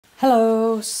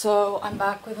Hello, so I'm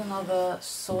back with another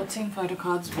sorting photo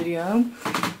cards video.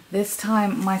 This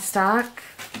time my stack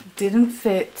didn't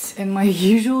fit in my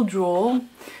usual drawer,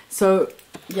 so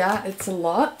yeah, it's a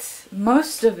lot.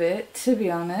 Most of it, to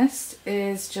be honest,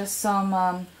 is just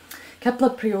some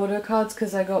Kep1er pre-order cards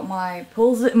because I got my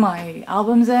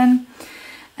albums in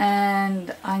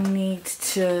and I need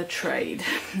to trade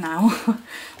now.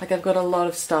 Like, I've got a lot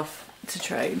of stuff to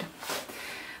trade.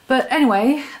 But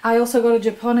anyway, I also got a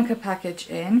Japonica package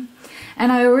in,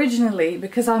 and I originally,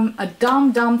 because I'm a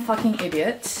dumb fucking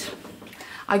idiot,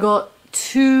 I got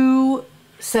 2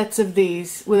 sets of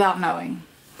these without knowing.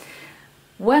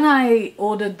 When I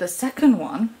ordered the second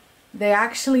one, they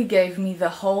actually gave me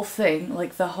the whole thing,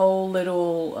 like the whole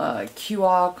little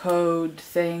QR code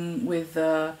thing with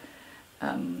the,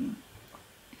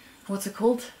 what's it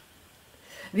called?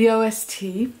 The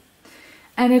OST.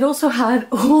 And it also had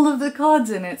all of the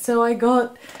cards in it, so I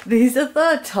got these a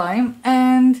third time,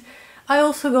 and I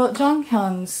also got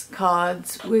Jonghyun's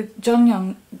cards with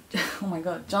Jonghyun's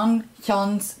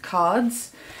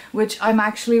cards, which I'm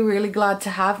actually really glad to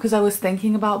have because I was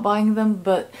thinking about buying them,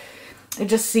 but it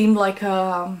just seemed like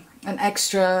an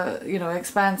extra,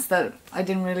 expense that I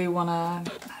didn't really want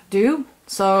to do.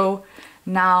 So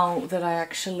now that I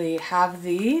actually have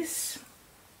these,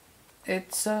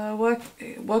 it's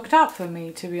worked out for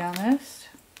me, to be honest,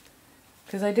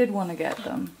 because I did want to get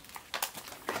them.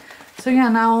 So yeah,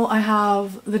 now I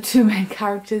have the 2 main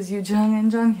characters, Yoo-jung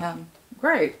and Jonghyun.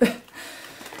 Great.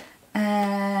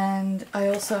 And I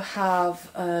also have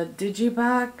a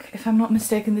digipack. If I'm not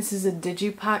mistaken, this is a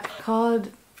digipack card.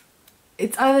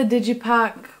 It's either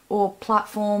digipack or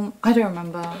platform, I don't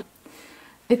remember.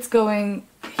 It's going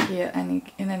here in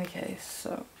any case,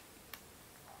 so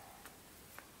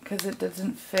because it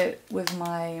doesn't fit with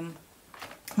my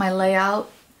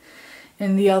layout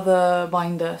in the other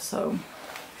binder. So,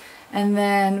 and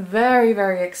then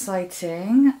very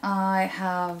exciting, I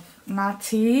have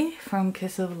Nati from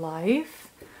Kiss of Life,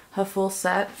 her full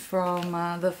set from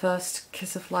the first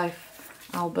Kiss of Life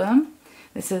album.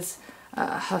 This is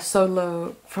her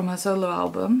solo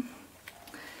album,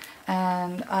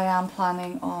 and I am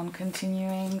planning on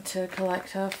continuing to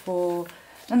collect her for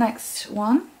the next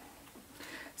one.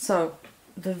 So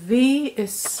the V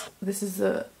is, this is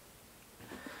a,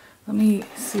 let me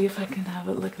see if I can have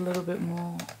it look a little bit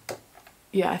more.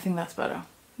 Yeah, I think that's better.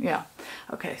 Yeah.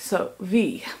 Okay, so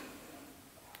V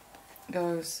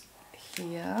goes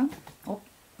here. Oh.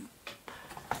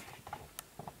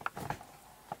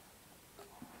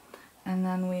 And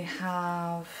then we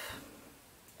have,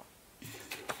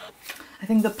 I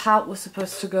think the pout was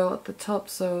supposed to go at the top,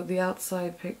 so the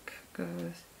outside pick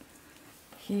goes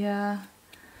here.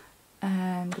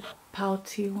 And the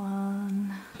pouty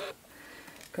one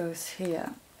goes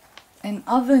here. In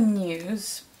other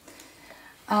news,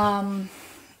 I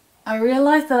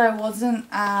realized that I wasn't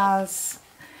as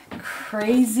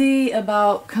crazy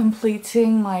about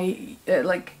completing my,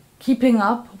 keeping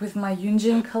up with my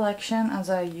Yunjin collection as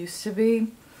I used to be.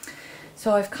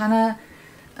 So I've kind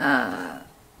of,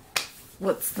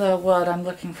 what's the word I'm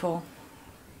looking for?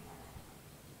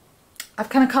 I've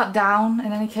kind of cut down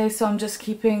in any case, so I'm just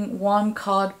keeping 1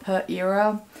 card per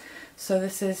era. So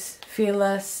this is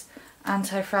Fearless,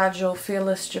 Anti-Fragile,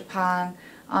 Fearless Japan,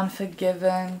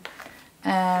 Unforgiven,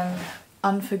 and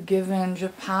Unforgiven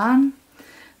Japan.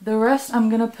 The rest I'm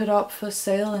going to put up for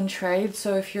sale and trade,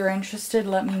 so if you're interested,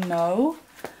 let me know.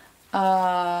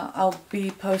 I'll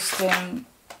be posting,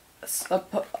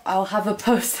 I'll have a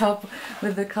post up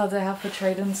with the cards I have for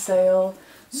trade and sale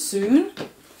soon.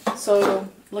 So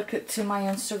look to my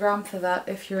Instagram for that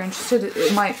if you're interested.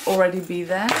 It might already be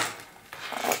there.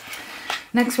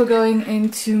 Next we're going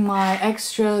into my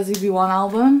extra zb1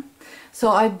 album. So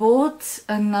I bought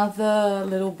another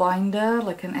little binder,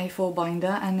 like an A4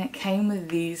 binder, and it came with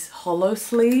these hollow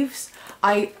sleeves.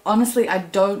 Honestly, I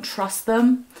don't trust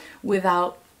them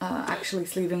without actually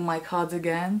sleeving my cards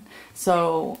again.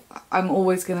 So I'm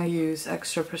always going to use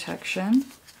extra protection.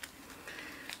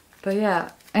 But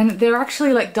yeah. And they're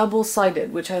actually like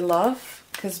double-sided, which I love,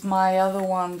 because my other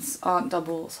ones aren't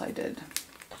double-sided.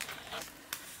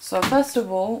 So first of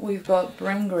all, we've got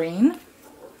Brim Green.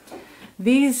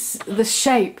 These, the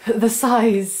shape, the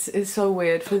size is so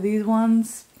weird for these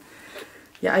ones.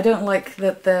 Yeah, I don't like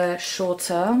that they're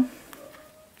shorter.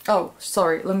 Oh,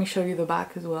 sorry, let me show you the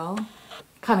back as well.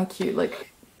 Kind of cute,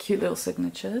 like cute little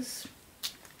signatures.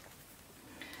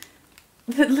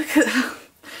 Look at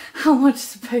how much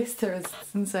space there is,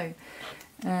 it's insane.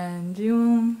 And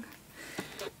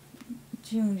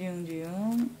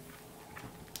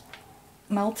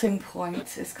Melting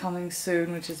Point is coming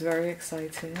soon, which is very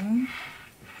exciting.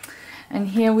 And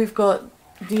here we've got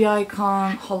the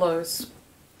icon hollows.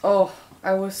 Oh,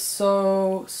 I was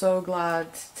so glad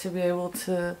to be able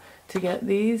to get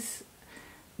these.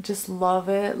 Just love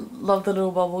it. Love the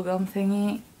little bubblegum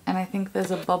thingy. And I think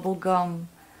there's a bubblegum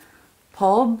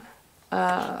pob,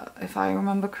 if I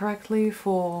remember correctly,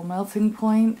 for melting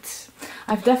point.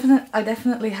 I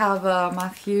definitely have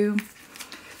Matthew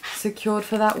secured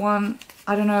for that one.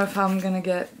 I don't know if I'm gonna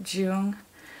get Jung.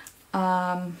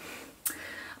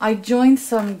 I joined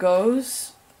some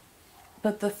goes,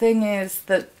 but the thing is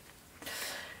that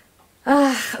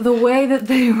the way that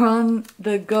they run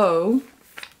the go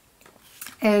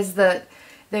is that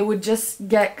they would just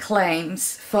get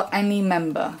claims for any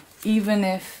member, even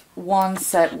if one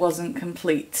set wasn't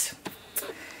complete.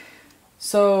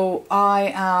 So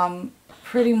I am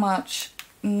pretty much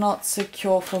not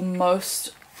secure for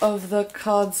most of the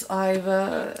cards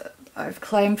I've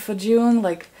claimed for June.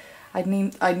 Like I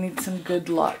need some good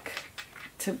luck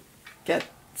to get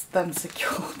them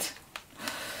secured.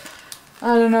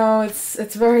 I don't know, it's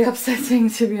very upsetting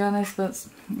to be honest, but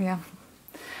yeah,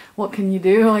 what can you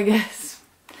do, I guess.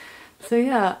 So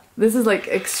yeah, this is like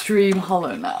extreme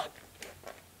hollow now.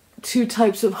 Two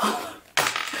types of hollow.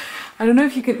 I don't know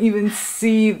if you can even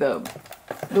see them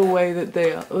the way that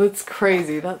they are. That's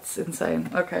crazy, that's insane.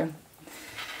 Okay,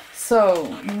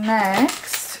 so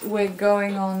next we're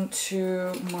going on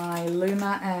to my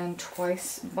Luna and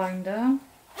Twice binder.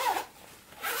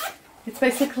 It's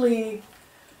basically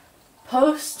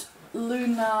post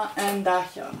Luna and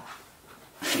Dahyun.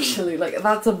 Actually, like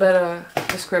that's a better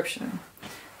description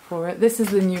for it. This is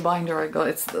the new binder I got.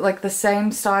 It's like the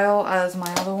same style as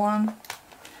my other one.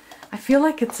 I feel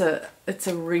like it's a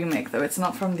remake though. It's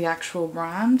not from the actual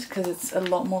brand because it's a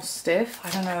lot more stiff. I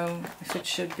don't know if it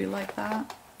should be like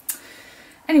that.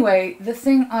 Anyway, the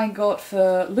thing I got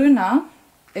for Luna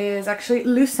is actually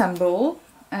loossemble.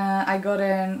 I got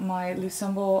in my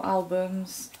loossemble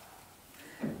albums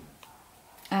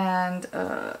and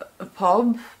a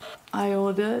pob I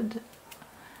ordered.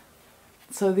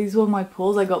 So these were my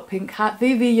pulls. I got Pink Hat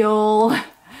Vivial,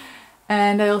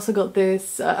 and I also got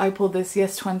this, I pulled this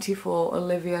Yes 24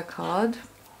 Olivia card.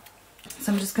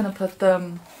 So I'm just gonna put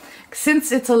them,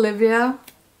 since it's Olivia,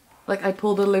 like I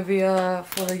pulled Olivia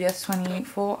for the Yes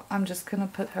 24, I'm just gonna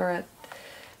put her at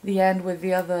the end with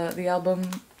the album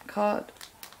card,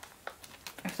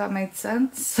 if that made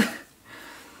sense.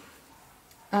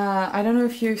 I don't know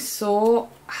if you saw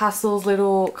Hassel's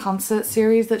little concert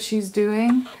series that she's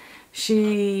doing.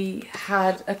 She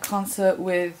had a concert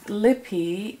with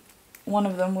Lippy. One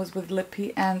of them was with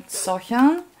Lippy and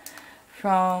Sohyun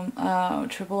from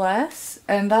Triple S,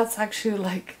 and that's actually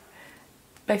like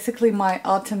basically my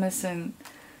Artemis and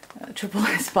Triple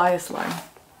S bias line.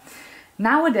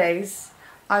 Nowadays,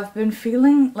 I've been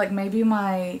feeling like maybe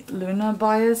my Luna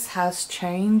bias has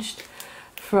changed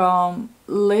from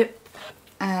Lip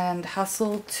and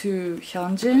Hassel to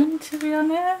Hyunjin, to be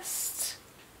honest.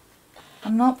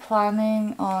 I'm not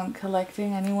planning on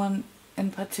collecting anyone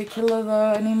in particular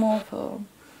though anymore for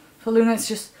Luna.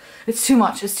 It's too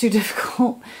much, it's too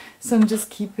difficult. So I'm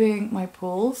just keeping my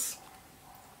pulls.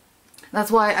 That's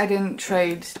why I didn't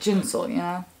trade Jinsol, you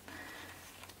know.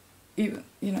 Even,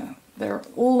 you know,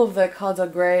 all of their cards are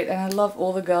great and I love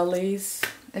all the girlies.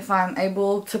 If I'm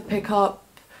able to pick up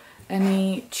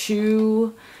any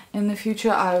Chu in the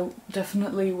future, I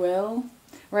definitely will.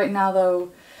 Right now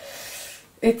though,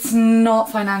 it's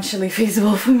not financially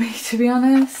feasible for me, to be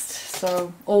honest,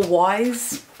 so, or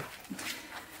wise.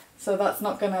 So that's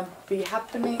not gonna be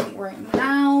happening right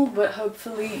now, but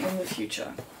hopefully in the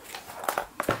future.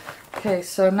 Okay,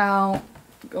 so now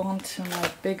go on to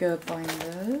my bigger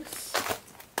binders.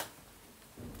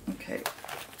 Okay,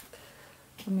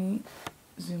 let me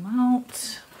zoom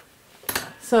out.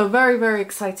 So very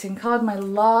exciting card, my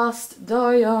last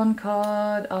Daeyeon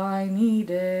card I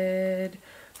needed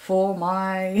for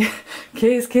my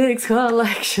Kiss Kicks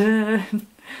collection.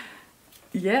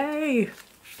 Yay!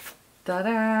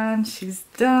 Ta-da! She's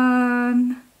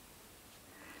done.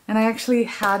 And I actually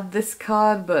had this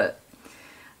card, but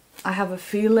I have a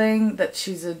feeling that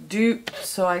she's a dupe,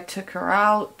 so I took her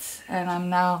out and I'm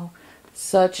now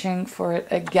searching for it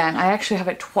again. I actually have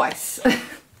it twice.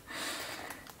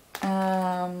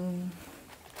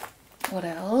 What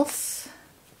else?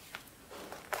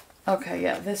 Okay,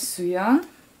 yeah, this Suyeon.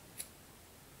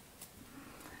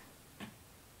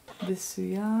 This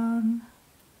Suyeon.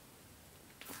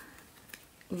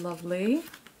 Lovely.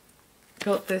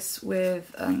 Got this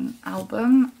with an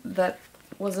album that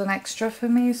was an extra for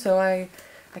me, so I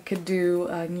could do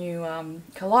a new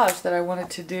collage that I wanted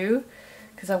to do,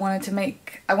 because I want to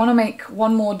make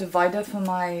one more divider for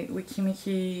my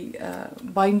weki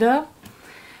binder.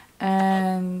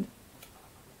 And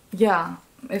yeah,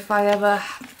 if I ever,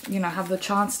 you know, have the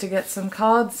chance to get some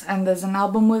cards and there's an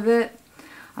album with it,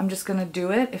 I'm just gonna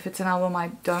do it. If it's an album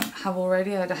I don't have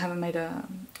already, I haven't made a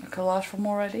collage from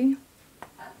already.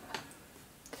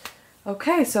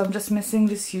 Okay, so I'm just missing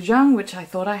this Yujang, which I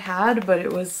thought I had, but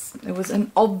it was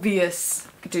an obvious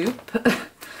dupe.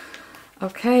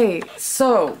 Okay,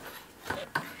 so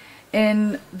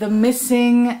in the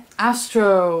missing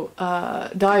Astro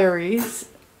diaries,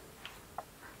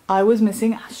 I was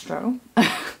missing Astro,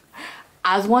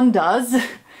 as one does,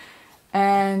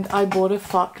 and I bought a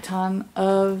fuck ton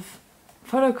of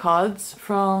photo cards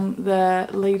from their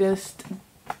latest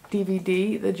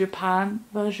DVD, the Japan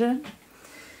version.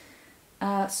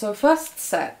 So first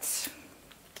set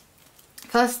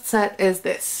is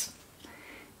this.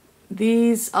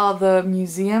 These are the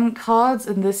museum cards,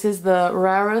 and this is the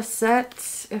rarer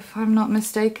set, if I'm not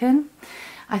mistaken.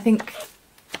 I think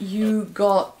you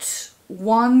got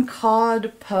one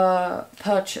card per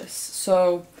purchase.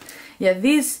 So yeah,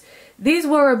 these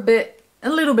were a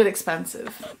little bit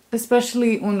expensive,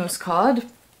 especially Unu's card.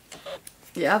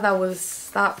 Yeah,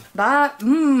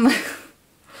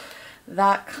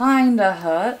 that kinda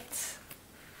hurt,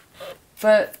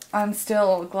 but I'm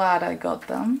still glad I got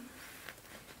them.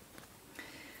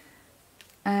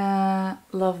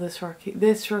 Love this Rocky.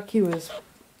 This Rocky was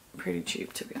pretty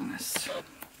cheap, to be honest.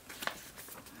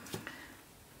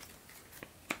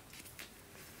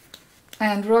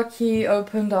 And Rocky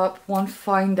opened up One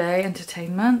Fine Day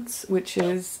Entertainment, which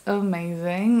is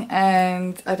amazing.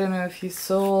 And I don't know if you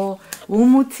saw,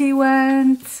 Wumuti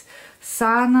went,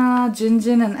 Sana,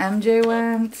 Jinjin and MJ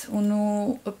went,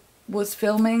 Unu was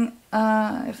filming,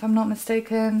 if I'm not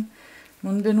mistaken,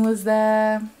 Moonbin was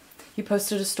there, he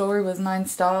posted a story with 9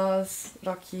 stars,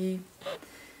 Rocky.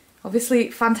 Obviously,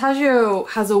 Fantagio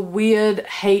has a weird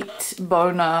hate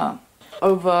boner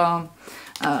over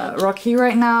Rocky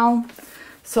right now,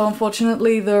 so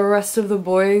unfortunately the rest of the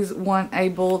boys weren't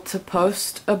able to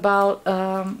post about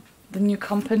the new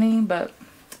company, but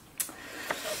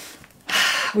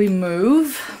we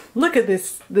move. Look at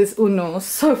this Uno,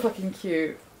 so fucking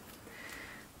cute.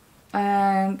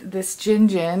 And this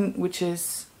Jinjin, which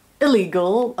is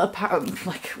illegal, apparently,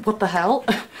 like, what the hell?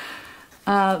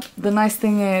 The nice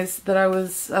thing is that I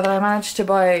managed to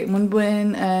buy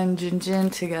Moonbin and Jinjin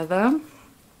together.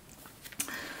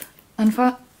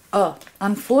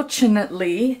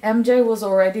 Unfortunately, MJ was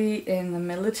already in the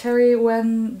military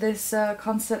when this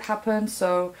concert happened,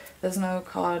 so there's no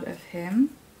card of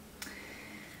him.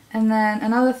 And then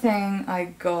another thing I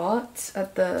got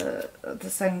at the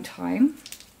same time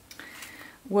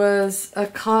was a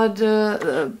card,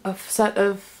 a set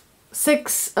of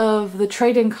 6 of the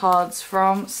trading cards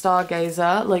from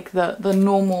Stargazer, like the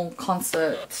normal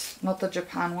concert, not the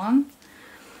Japan one.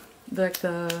 Like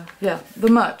the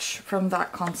merch from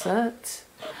that concert.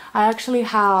 I actually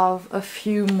have a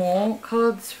few more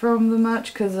cards from the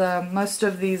merch because most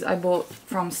of these I bought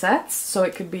from sets, so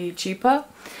it could be cheaper.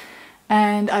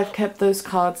 And I've kept those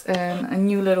cards in a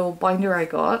new little binder I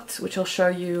got, which I'll show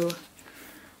you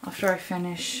after I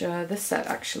finish this set,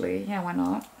 actually. Yeah, why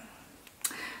not?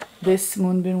 This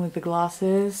Moonbin with the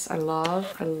glasses, I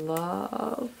love.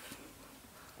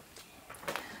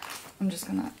 I'm just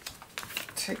gonna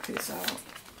take these out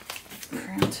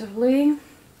preemptively.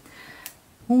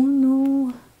 Oh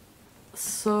no,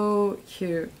 so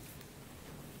cute.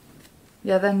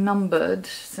 Yeah, they're numbered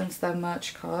since they're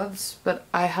merch cards, but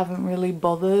I haven't really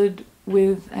bothered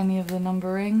with any of the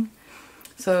numbering.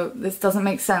 So this doesn't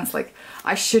make sense. Like,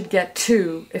 I should get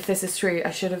 2. If this is 3,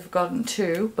 I should have gotten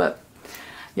 2, but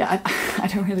yeah, I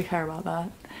don't really care about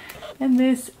that. And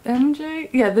this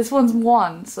MJ, yeah, this one's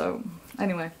 1, so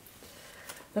anyway.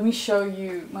 Let me show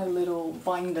you my little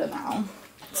binder now.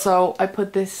 So I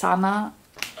put this Sana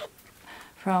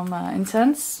from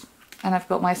Incense, and I've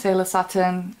got my Sailor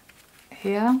Saturn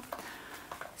here.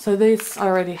 So this I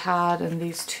already had, and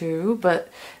these 2, but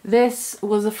this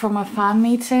was from a fan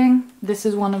meeting. This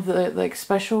is one of the like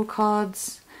special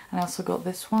cards, and I also got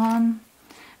this one.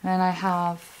 And then I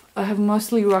have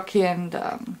mostly Rocky and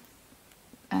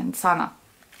Sana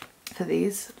for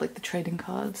these, like the trading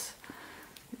cards,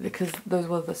 because those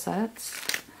were the sets.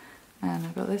 And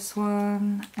I've got this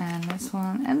one, and this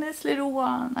one, and this little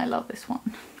one. I love this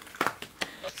one.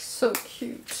 So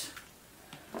cute.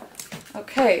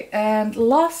 Okay, and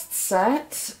last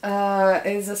set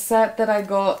is a set that I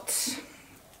got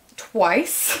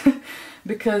twice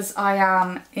because I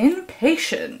am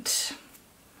impatient.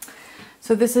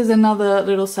 So this is another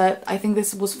little set. I think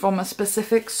this was from a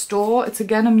specific store. It's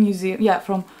again a museum. Yeah,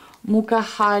 from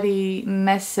Mukahari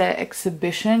Messe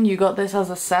exhibition. You got this as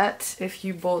a set if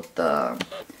you bought the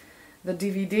the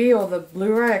DVD or the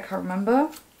Blu-ray, I can't remember.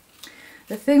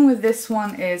 The thing with this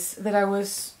one is that I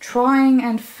was trying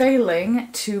and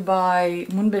failing to buy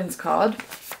Moonbin's card.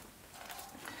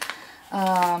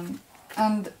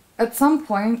 And at some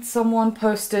point someone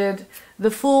posted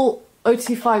the full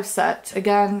OT5 set.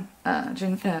 Again,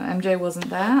 MJ wasn't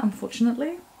there,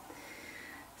 unfortunately.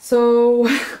 So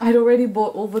I'd already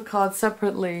bought all the cards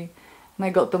separately and I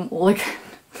got them all again,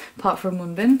 apart from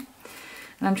Moonbin.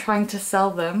 And I'm trying to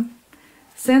sell them.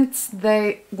 Since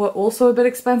they were also a bit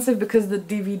expensive because the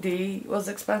DVD was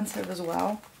expensive as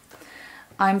well,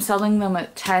 I'm selling them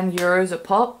at 10 euros a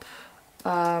pop.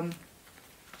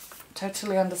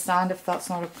 Totally understand if that's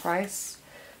not a price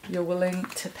you're willing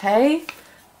to pay,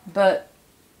 but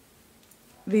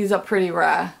these are pretty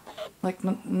rare. Like,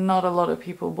 not a lot of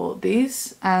people bought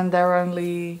these, and they're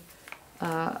only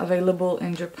available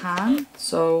in Japan,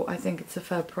 so I think it's a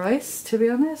fair price, to be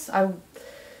honest.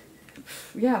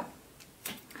 Yeah.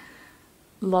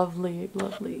 Lovely,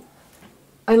 lovely.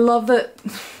 I love that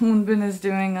Moonbin is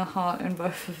doing a heart in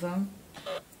both of them.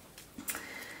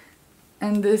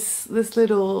 And this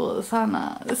little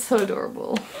Sana is so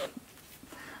adorable.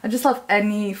 I just love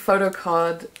any photo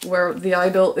card where the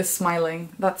idol is smiling.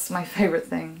 That's my favorite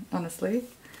thing, honestly.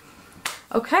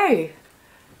 Okay.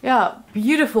 Yeah,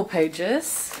 beautiful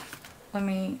pages. Let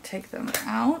me take them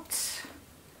out.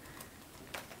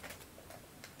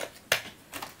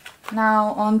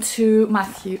 Now on to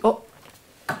Matthew. Oh,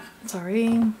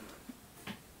 sorry.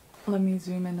 Let me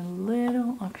zoom in a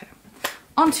little. Okay.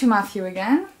 On to Matthew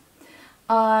again.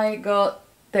 I got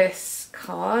this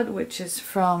card, which is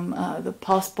from the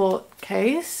passport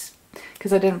case,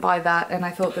 because I didn't buy that and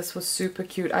I thought this was super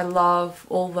cute. I love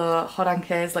all the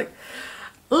horankes. Like,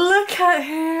 look at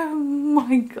him!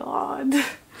 My god.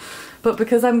 But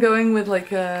because I'm going with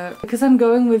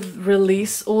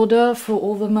release order for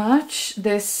all the merch,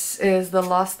 this is the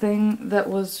last thing that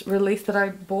was released that I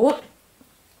bought.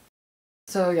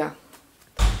 So yeah.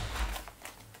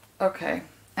 Okay,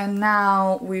 and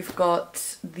now we've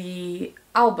got the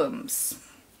albums.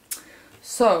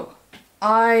 So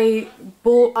I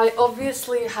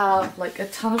obviously have like a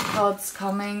ton of cards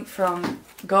coming from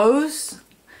Goes,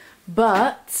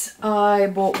 but I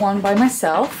bought one by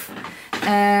myself.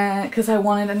 And because I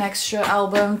wanted an extra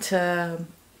album to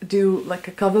do like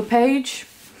a cover page,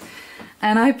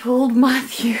 and I pulled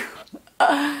Matthew.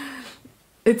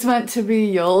 It's meant to be,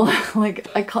 y'all. Like,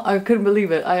 I couldn't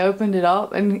believe it. I opened it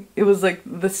up and it was like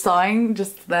the sign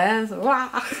just there. So,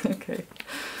 okay,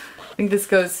 I think this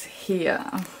goes here.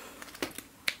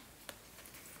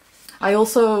 I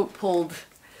also pulled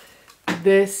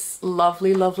this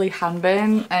lovely, lovely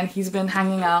Hanbin, and he's been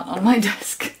hanging out on my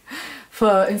desk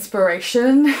for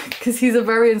inspiration, because he's a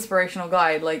very inspirational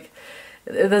guy. Like,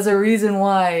 there's a reason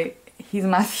why he's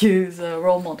Matthew's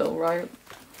role model, right?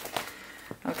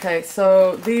 Okay,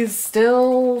 so these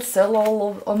still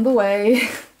all on the way.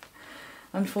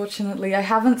 Unfortunately, I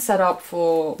haven't set up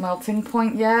for melting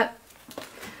point yet.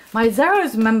 My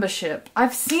Zero's membership,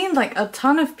 I've seen like a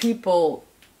ton of people,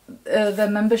 their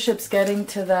memberships getting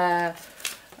to their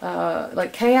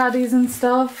like K-Addies and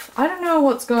stuff. I don't know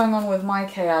what's going on with my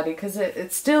K-Addie, because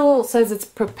it still says it's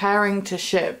preparing to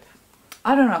ship.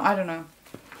 I don't know.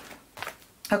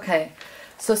 Okay,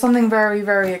 so something very,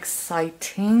 very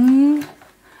exciting.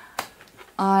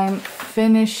 I'm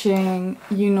finishing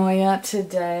Yunoya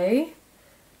today.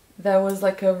 There was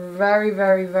like a very,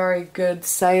 very, very good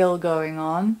sale going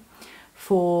on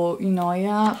for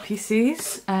Yunoya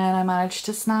PCs, and I managed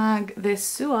to snag this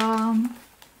Sua.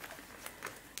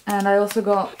 And I also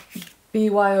got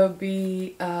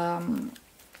BYOB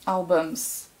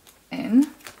albums in.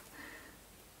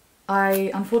 I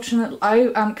am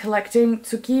collecting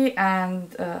Tsuki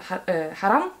and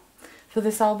Haram for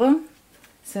this album,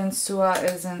 since Sua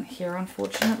isn't here,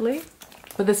 unfortunately.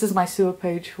 But this is my Sua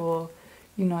page for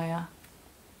Yunoya.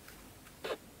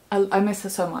 I miss her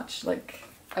so much. Like,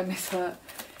 I miss her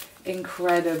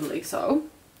incredibly so.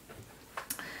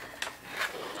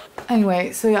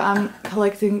 Anyway, so yeah, I'm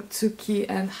collecting Tsuki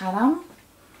and Haram.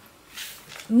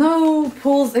 No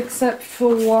pulls except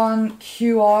for one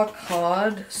QR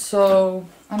card, so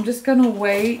I'm just gonna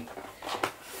wait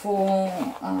for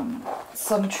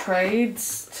some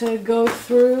trades to go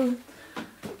through.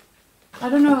 I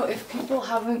don't know if people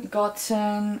haven't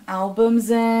gotten albums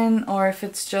in, or if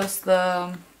it's just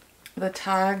the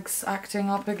tags acting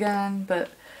up again,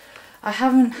 but I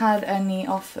haven't had any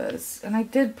offers, and I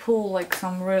did pull like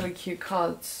some really cute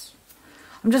cards.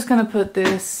 I'm just gonna put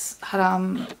this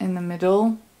Haram in the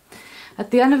middle. At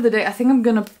the end of the day, I think I'm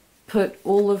gonna put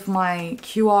all of my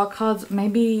QR cards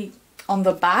maybe on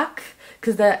the back,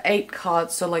 because there are 8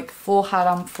 cards, so like 4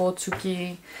 haram, 4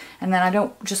 tsuki, and then I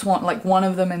don't just want like one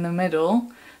of them in the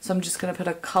middle, so I'm just gonna put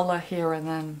a color here and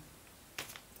then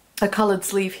a colored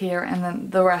sleeve here, and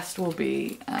then the rest will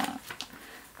be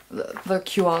the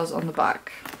QRs on the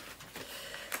back.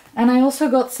 And I also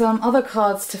got some other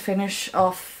cards to finish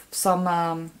off some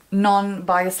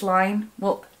non-bias line.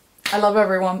 Well, I love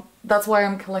everyone, that's why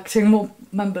I'm collecting more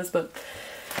members, but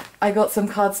I got some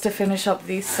cards to finish up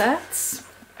these sets.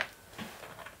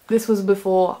 This was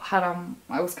before haram.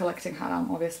 I was collecting haram,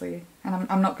 obviously, and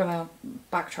I'm not gonna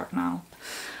backtrack now.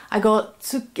 I got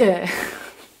Tsuke,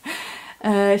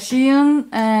 Shion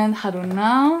and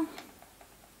Haruna.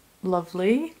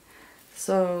 Lovely.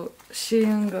 So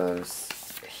Shion goes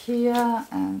here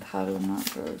and Haruna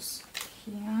goes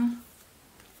here.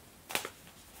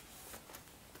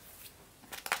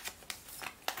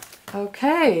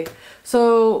 Okay,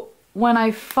 so when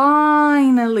I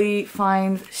finally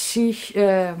find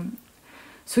Suhyang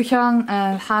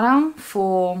and Haram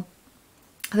for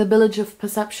the Village of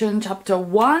Perception chapter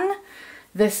 1,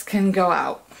 this can go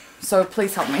out. So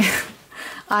please help me.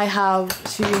 I have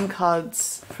Suhyang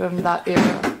cards from that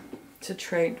era to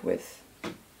trade with.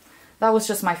 That was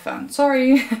just my phone,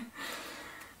 sorry.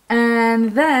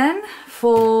 And then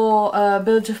for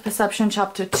Village of Perception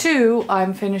chapter 2,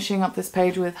 I'm finishing up this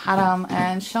page with Haram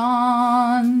and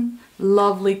Sean.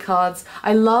 Lovely cards.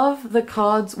 I love the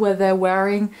cards where they're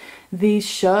wearing these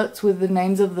shirts with the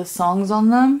names of the songs on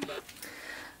them.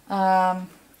 I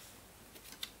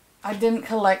didn't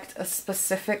collect a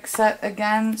specific set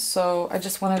again, so I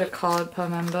just wanted a card per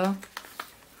member.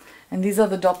 And these are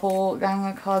the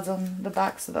doppelganger cards on the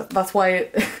back, so that's why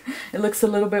it looks a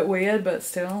little bit weird, but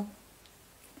still.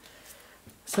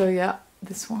 So yeah,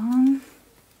 this one.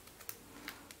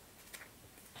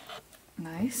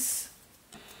 Nice.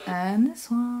 And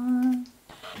this one.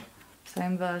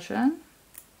 Same version.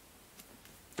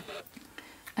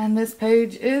 And this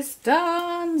page is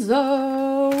done.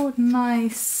 So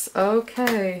nice.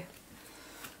 Okay.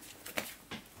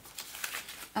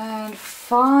 And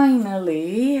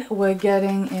finally, we're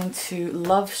getting into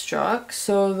Love Struck.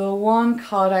 So the one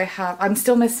card I have, I'm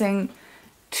still missing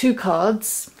 2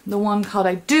 cards. The one card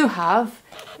I do have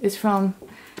is from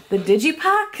the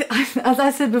Digipack. As I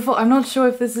said before, I'm not sure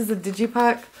if this is a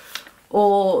Digipack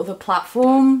or the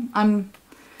platform.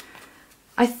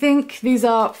 I think these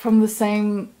are from the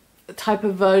same type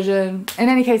of version. In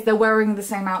any case, they're wearing the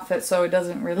same outfit, so it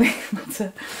doesn't really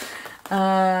matter.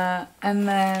 And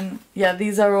then, yeah,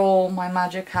 these are all my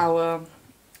magic hour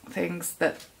things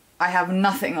that I have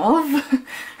nothing of.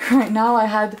 Right now I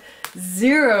had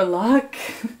 0 luck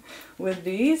with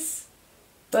these,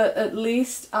 but at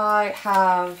least I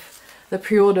have the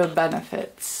pre-order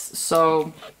benefits.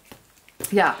 So,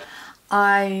 yeah,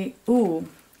 oh,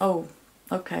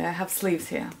 okay, I have sleeves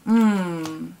here.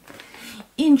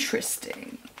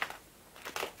 Interesting.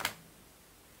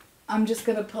 I'm just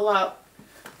gonna pull out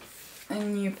a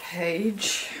new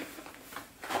page.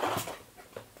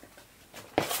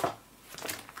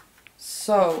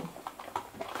 So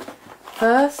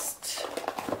first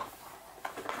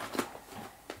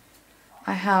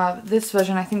I have this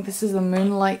version. I think this is the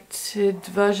moonlighted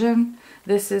version.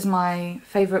 This is my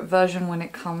favorite version when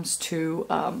it comes to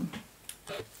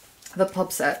the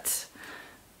pop set.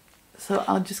 So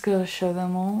I'll just go show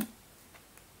them all.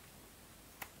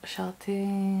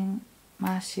 Shouting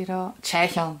Mashiro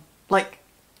Chaehyun. Like,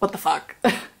 what the fuck?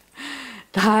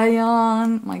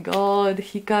 Daeyeon, my god,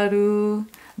 Hikaru,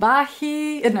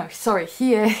 Bahi, no, sorry,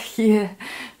 Hie,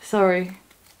 sorry,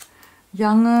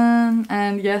 Jonghyun,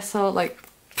 and Yeso, like,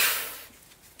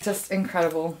 just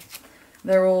incredible.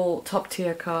 They're all top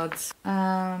tier cards.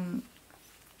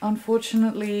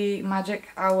 Unfortunately, Magic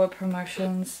Hour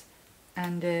promotions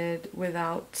ended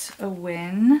without a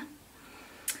win,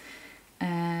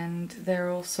 and they're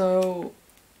also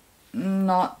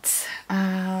not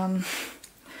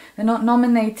they're not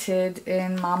nominated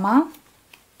in Mama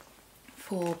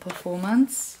for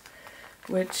performance,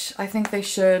 which I think they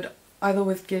should, either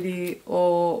with Giddy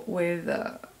or with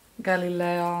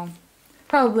Galileo.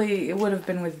 Probably it would have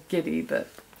been with Giddy, but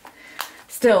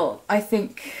still I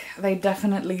think they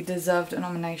definitely deserved a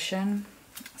nomination,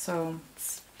 so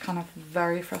it's kind of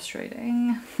very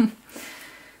frustrating.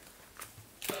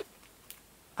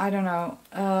 I don't know,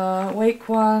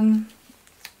 weki1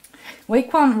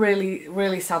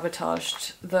 really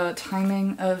sabotaged the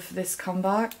timing of this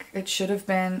comeback. It should have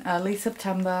been early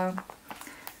September,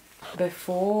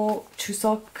 before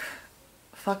Chuseok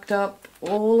fucked up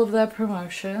all of their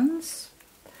promotions.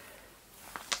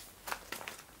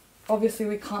 Obviously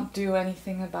we can't do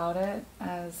anything about it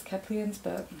as kepi-ers,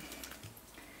 but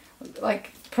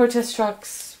like protest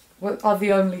trucks are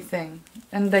the only thing,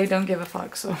 and they don't give a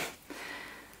fuck. So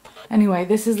anyway,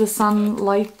 this is the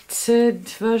sun-lighted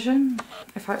version.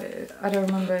 If I don't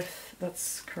remember if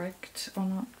that's correct or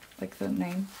not, like the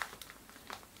name.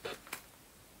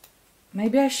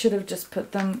 Maybe I should have just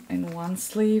put them in one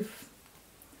sleeve.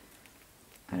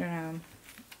 I don't know.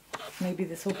 Maybe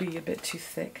this will be a bit too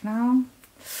thick now.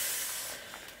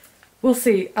 We'll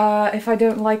see. If I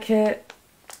don't like it,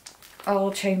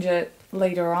 I'll change it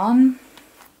later on.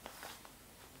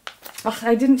 Ugh,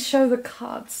 I didn't show the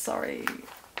cards, sorry.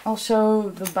 I'll show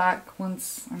the back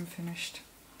once I'm finished.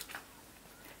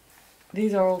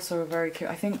 These are also very cute.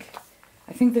 I think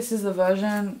this is the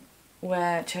version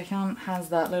where Chaehyun has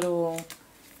that little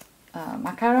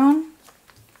macaron.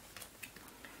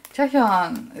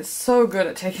 Chaehyun is so good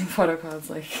at taking photo cards,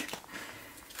 like,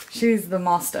 she's the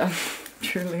master,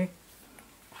 truly.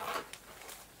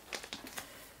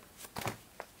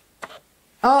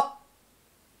 Oh!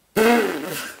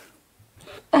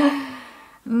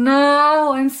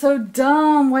 No, I'm so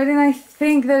dumb. Why didn't I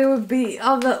think that it would be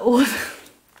other order?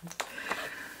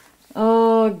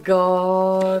 Oh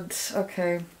god.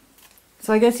 Okay.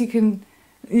 So I guess you can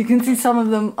see some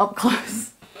of them up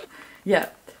close. Yeah.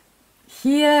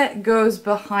 Here goes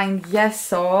behind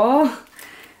Yeso,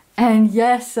 and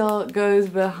Yeso goes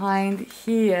behind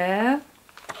here.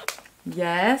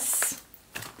 Yes.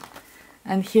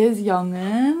 And here's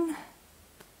Jonghyun.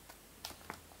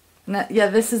 Now, yeah,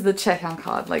 this is the Chaehyun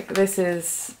card. Like, this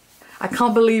is... I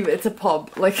can't believe it's a pub.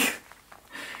 Like,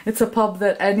 it's a pub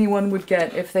that anyone would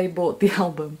get if they bought the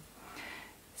album.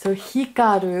 So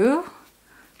Hikaru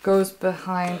goes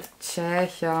behind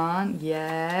Chaehyun.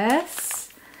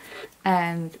 Yes.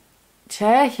 And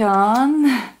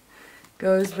Chaehyun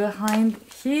goes behind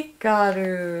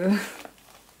Hikaru.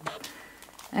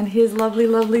 And here's lovely,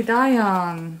 lovely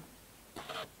Daeyeon.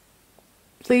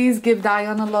 Please give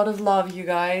Daeyeon a lot of love, you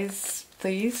guys.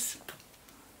 Please.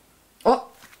 Oh!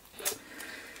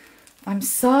 I'm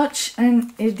such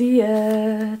an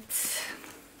idiot.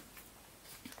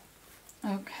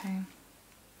 Okay.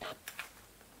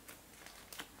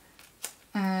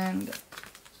 And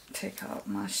take out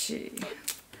Mashi.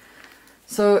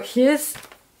 So here's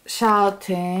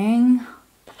shouting.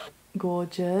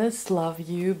 Gorgeous. Love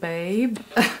you, babe.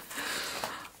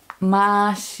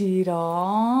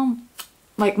 Mashiro.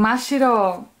 Like,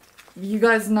 Mashiro, you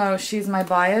guys know she's my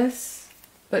bias,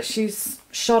 but she's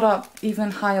shot up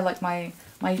even higher, like my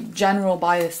general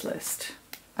bias list.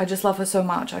 I just love her so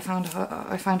much. I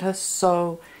find her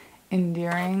so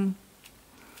endearing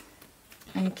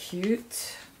and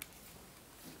cute.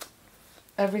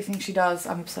 Everything she does,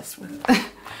 I'm obsessed with.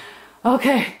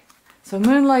 Okay, so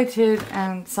moonlighted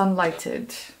and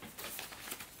sunlighted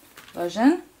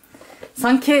version.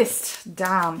 Sun-kissed.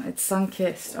 Damn, it's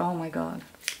sun-kissed. Oh my god.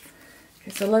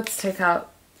 Okay, so let's take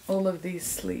out all of these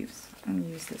sleeves and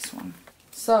use this one.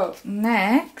 So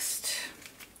next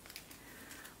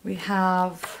we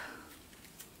have,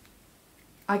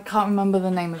 I can't remember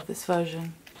the name of this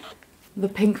version, the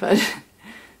pink version.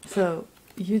 So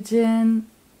Yujin,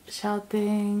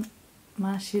 shouting,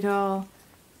 Mashiro,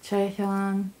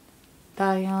 Chaehyun,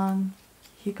 Daeyeon,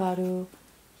 Hikaru,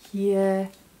 Hie,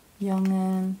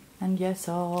 Jonghyun, and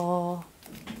Yeso.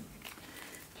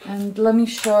 And let me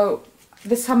show,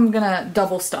 this time I'm gonna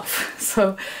double stuff.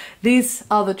 So these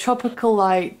are the Tropical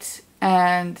Light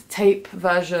and tape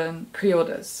version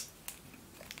pre-orders.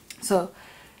 So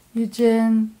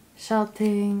Yujin,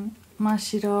 shouting,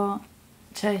 Mashiro,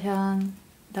 Chaehyun,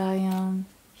 Daeyeon,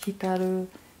 Hikaru,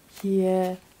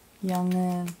 Hie,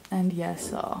 Jonghyun, and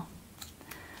Yeso.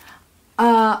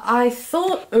 I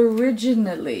thought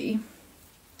originally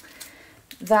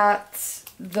that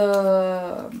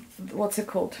what's it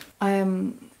called?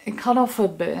 It cut off a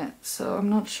bit, so I'm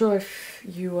not sure if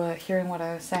you were hearing what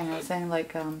I was saying. I was saying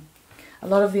like a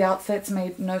lot of the outfits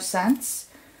made no sense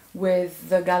with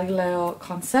the Galileo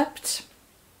concept.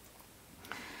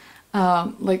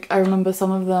 Like, I remember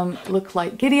some of them look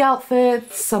like giddy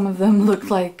outfits, some of them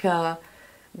look like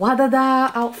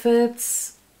wadada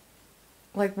outfits.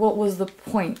 Like, what was the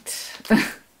point?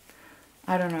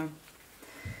 I don't know.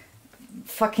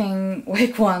 Fucking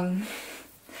weki.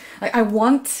 Like, I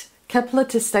want kep1er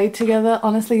to stay together.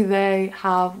 Honestly, they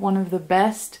have one of the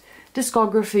best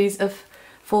discographies of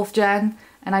 4th gen,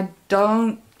 and I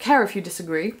don't care if you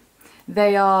disagree.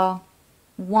 They are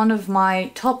one of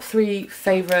my top 3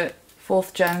 favorite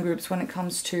 4th gen groups when it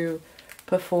comes to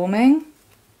performing,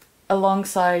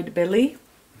 alongside billlie.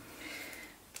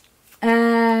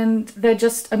 And they're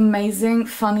just amazing,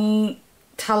 funny,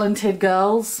 talented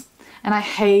girls, and I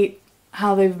hate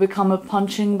how they've become a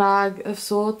punching bag of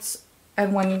sorts.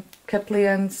 And when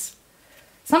kep1ers.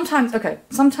 Sometimes, okay,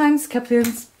 sometimes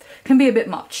kep1ers can be a bit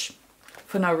much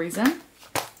for no reason.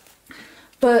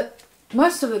 But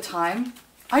most of the time,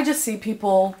 I just see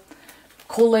people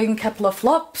calling kep1er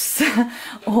flops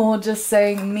or just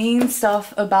saying mean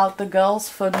stuff about the girls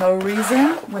for no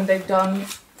reason when they've done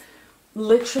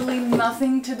literally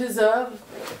nothing to deserve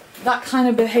that kind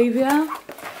of behavior.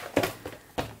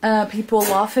 People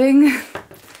laughing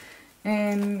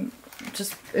and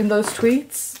just in those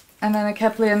tweets, and then a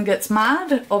kep1er gets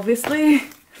mad, obviously,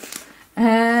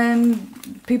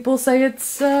 and people say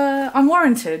it's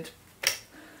unwarranted.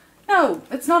 No,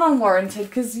 it's not unwarranted,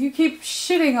 because you keep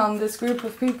shitting on this group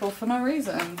of people for no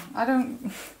reason. I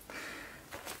don't...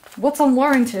 What's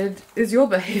unwarranted is your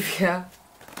behavior.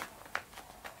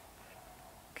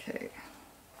 Okay.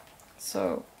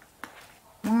 So,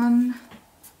 1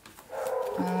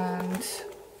 and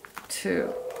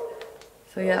 2.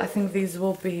 So yeah, I think these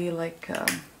will be like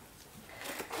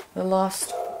the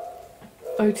last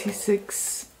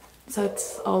OT6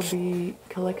 sets I'll be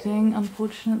collecting,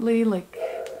 unfortunately, like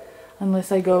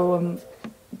unless I go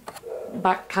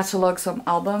back catalogue some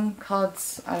album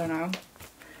cards. I don't know.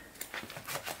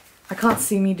 I can't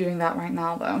see me doing that right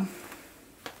now though.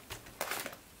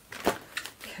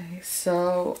 Okay,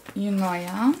 so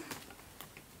Jonghyun.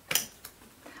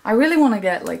 I really want to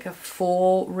get like a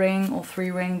 4-ring or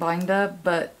 3-ring binder,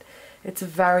 but it's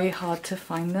very hard to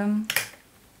find them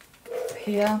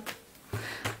here.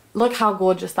 Look how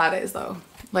gorgeous that is though.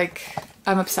 Like,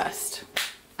 I'm obsessed.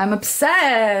 I'm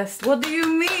obsessed! What do you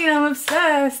mean I'm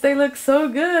obsessed? They look so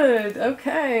good!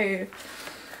 Okay.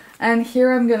 And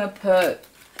here I'm gonna put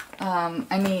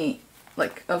any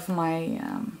like of my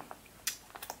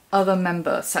other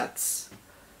member sets.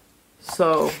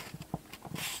 So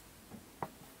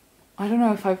I don't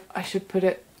know if I should put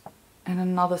it in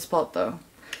another spot though,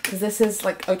 because this is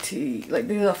like OT, like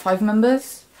these are 5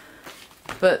 members,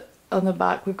 but on the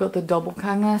back we've got the double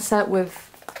kep1er set with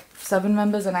 7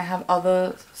 members, and I have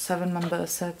other 7-member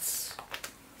sets.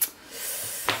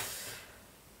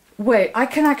 Wait, I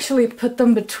can actually put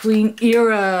them between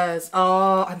eras.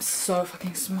 Oh, I'm so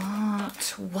fucking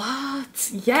smart. What?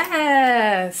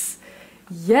 Yes!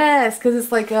 Yes, because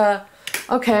it's like a...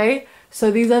 Okay,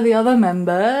 so these are the other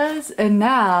members, and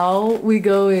now we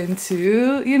go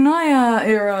into Jonghyun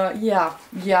era. Yeah,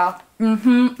 yeah.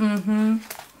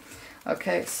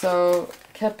 Okay, so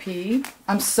kepi.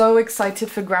 I'm so excited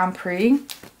for Grand Prix.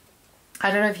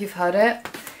 I don't know if you've heard it.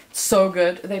 It's so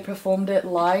good. They performed it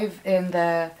live in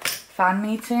their fan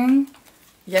meeting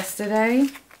yesterday.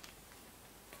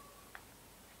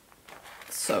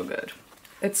 So good.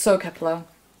 It's so kep1er.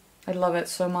 I love it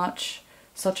so much.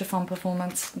 Such a fun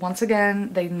performance. Once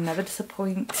again, they never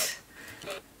disappoint.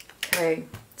 Okay,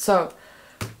 so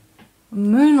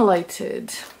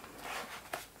Moonlighted.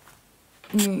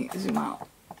 Let me zoom out.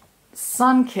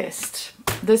 Sun-Kissed.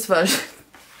 This version.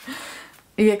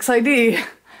 EXID.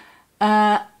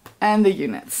 And the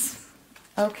units.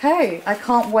 Okay, I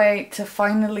can't wait to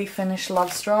finally finish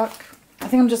Love Struck. I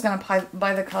think I'm just gonna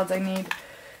buy the cards I need.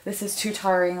 This is too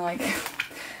tiring, like,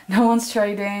 no one's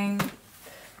trading.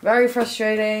 Very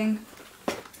frustrating.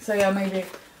 So yeah, maybe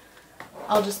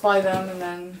I'll just buy them and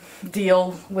then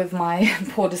deal with my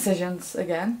poor decisions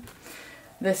again.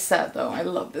 This set though, I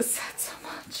love this set so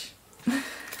much.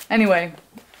 Anyway,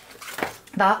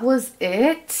 that was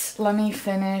it. Let me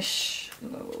finish.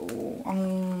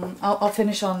 I'll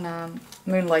finish on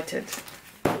Moonlighted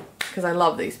because I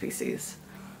love these PCs.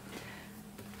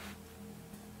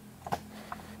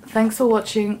 Thanks for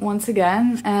watching once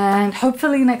again, and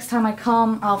hopefully next time I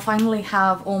come I'll finally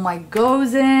have all my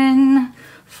goes in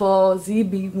for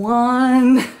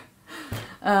zb1.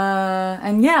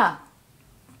 And yeah,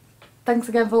 thanks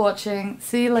again for watching.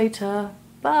 See you later.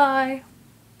 Bye.